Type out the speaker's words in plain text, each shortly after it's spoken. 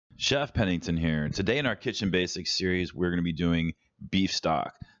Chef Pennington here. Today in our Kitchen Basics series, we're going to be doing beef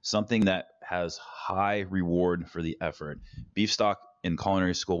stock, something that has high reward for the effort. Beef stock in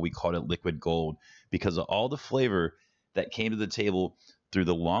culinary school, we called it liquid gold because of all the flavor that came to the table through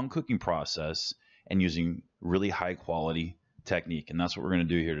the long cooking process and using really high quality technique. And that's what we're going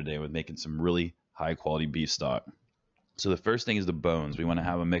to do here today with making some really high quality beef stock. So the first thing is the bones. We want to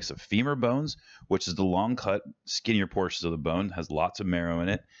have a mix of femur bones, which is the long cut, skinnier portions of the bone, has lots of marrow in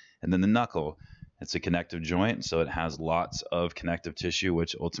it. And then the knuckle, it's a connective joint, so it has lots of connective tissue,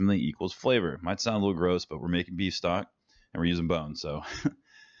 which ultimately equals flavor. Might sound a little gross, but we're making beef stock and we're using bones. So,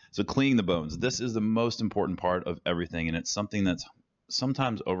 so cleaning the bones. This is the most important part of everything, and it's something that's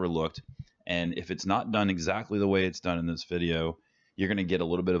sometimes overlooked. And if it's not done exactly the way it's done in this video, you're going to get a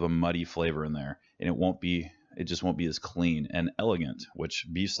little bit of a muddy flavor in there, and it just won't be as clean and elegant, which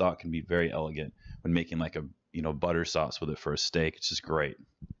beef stock can be very elegant when making like a butter sauce with it for a steak. It's just great.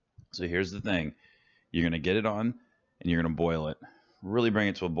 So here's the thing. You're going to get it on and you're going to boil it. Really bring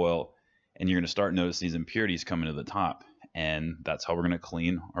it to a boil, and you're going to start noticing these impurities coming to the top. And that's how we're going to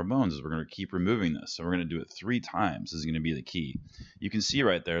clean our bones, is we're going to keep removing this. So we're going to do it 3 times. This is going to be the key. You can see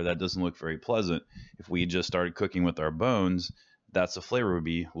right there that doesn't look very pleasant. If we just started cooking with our bones, that's the flavor would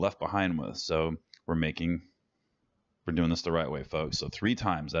be left behind with. So we're doing this the right way, folks. So 3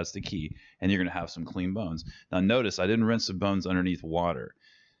 times, that's the key. And you're going to have some clean bones. Now notice I didn't rinse the bones underneath water.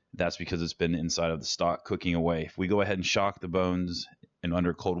 That's because it's been inside of the stock cooking away. If we go ahead and shock the bones in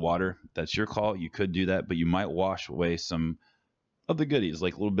under cold water, that's your call. You could do that, but you might wash away some of the goodies,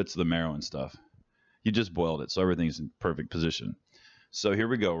 like little bits of the marrow and stuff. You just boiled it, so everything's in perfect position. So here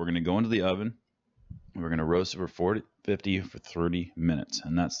we go. We're going to go into the oven. We're going to roast it for 450 for 30 minutes,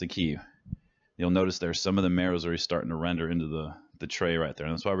 and that's the key. You'll notice there's some of the marrow's already starting to render into the tray right there.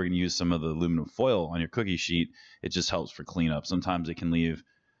 And that's why we're going to use some of the aluminum foil on your cookie sheet. It just helps for cleanup. Sometimes it can leave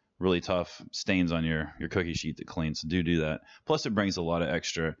really tough stains on your cookie sheet to clean, so do that. Plus it brings a lot of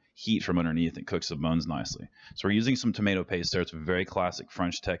extra heat from underneath and cooks the bones nicely. So we're using some tomato paste there. It's a very classic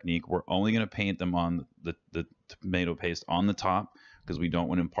French technique. We're only going to paint them on the tomato paste on the top because we don't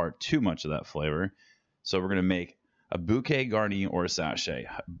want to impart too much of that flavor. So we're going to make a bouquet garni or a sachet.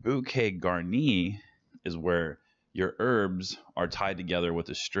 A bouquet garni is where your herbs are tied together with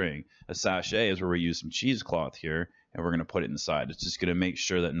a string. A sachet is where we use some cheesecloth here, and we're going to put it inside. It's just going to make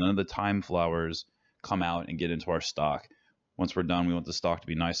sure that none of the thyme flowers come out and get into our stock. Once we're done, we want the stock to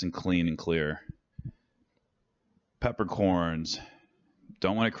be nice and clean and clear. Peppercorns,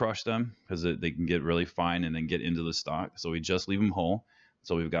 don't want to crush them because they can get really fine and then get into the stock, so we just leave them whole.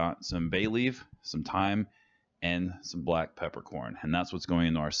 So we've got some bay leaf, some thyme, and some black peppercorn, and that's what's going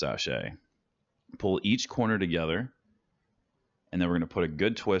into our sachet. Pull each corner together, and then we're going to put a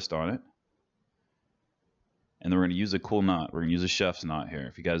good twist on it. And then we're going to use a cool knot. We're going to use a chef's knot here.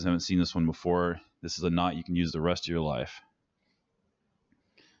 If you guys haven't seen this one before, this is a knot you can use the rest of your life.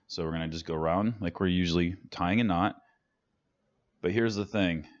 So we're going to just go around like we're usually tying a knot. But here's the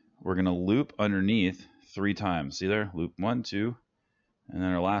thing. We're going to loop underneath 3 times. See there? Loop 1, 2, and then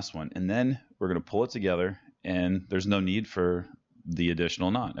our last one. And then we're going to pull it together, and there's no need for the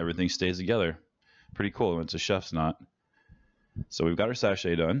additional knot. Everything stays together. Pretty cool. It's a chef's knot. So we've got our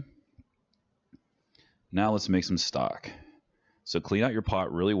sachet done. Now let's make some stock. So clean out your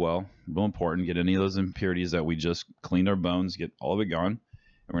pot really well. Real important. Get any of those impurities that we just cleaned our bones. Get all of it gone. And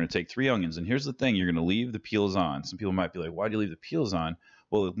we're going to take 3 onions. And here's the thing. You're going to leave the peels on. Some people might be like, why do you leave the peels on?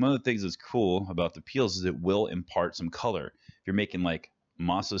 Well, one of the things that's cool about the peels is it will impart some color. If you're making like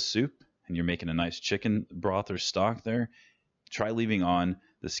masa soup and you're making a nice chicken broth or stock there, try leaving on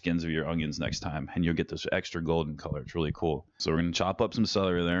the skins of your onions next time, and you'll get this extra golden color. It's really cool. So we're going to chop up some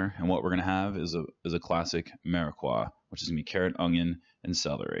celery there, and what we're going to have is a classic mirepoix, which is going to be carrot, onion, and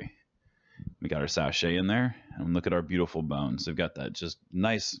celery. We got our sachet in there, and look at our beautiful bones. They've got that just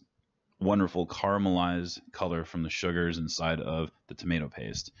nice, wonderful caramelized color from the sugars inside of the tomato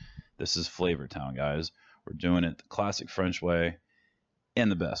paste. This is Flavor Town, guys. We're doing it the classic French way and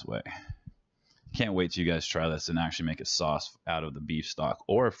the best way. Can't wait till you guys try this and actually make a sauce out of the beef stock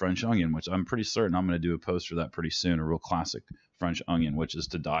or a French onion, which I'm pretty certain I'm going to do a post for that pretty soon. A real classic French onion, which is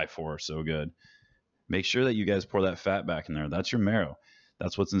to die for. So good. Make sure that you guys pour that fat back in there. That's your marrow.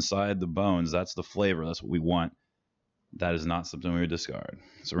 That's what's inside the bones. That's the flavor. That's what we want. That is not something we would discard.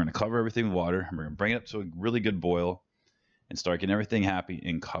 So we're going to cover everything with water. And we're going to bring it up to a really good boil and start getting everything happy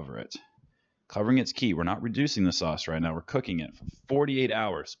and cover it. Covering it's key. We're not reducing the sauce right now. We're cooking it for 48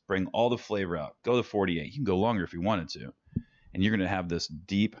 hours. Bring all the flavor out. Go to 48. You can go longer if you wanted to. And you're going to have this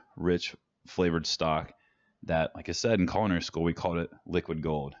deep, rich, flavored stock that, like I said, in culinary school, we called it liquid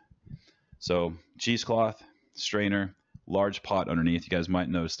gold. So cheesecloth, strainer, large pot underneath. You guys might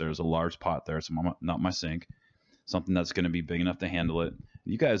notice there's a large pot there. It's not my sink. Something that's going to be big enough to handle it.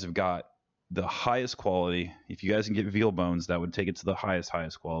 You guys have got the highest quality. If you guys can get veal bones, that would take it to the highest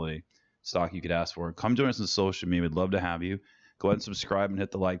quality stock you could ask for. Come join us on social media. We'd love to have you. Go ahead and subscribe and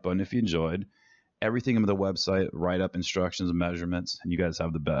hit the like button if you enjoyed. Everything on the website, write up instructions and measurements, and you guys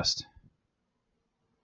have the best.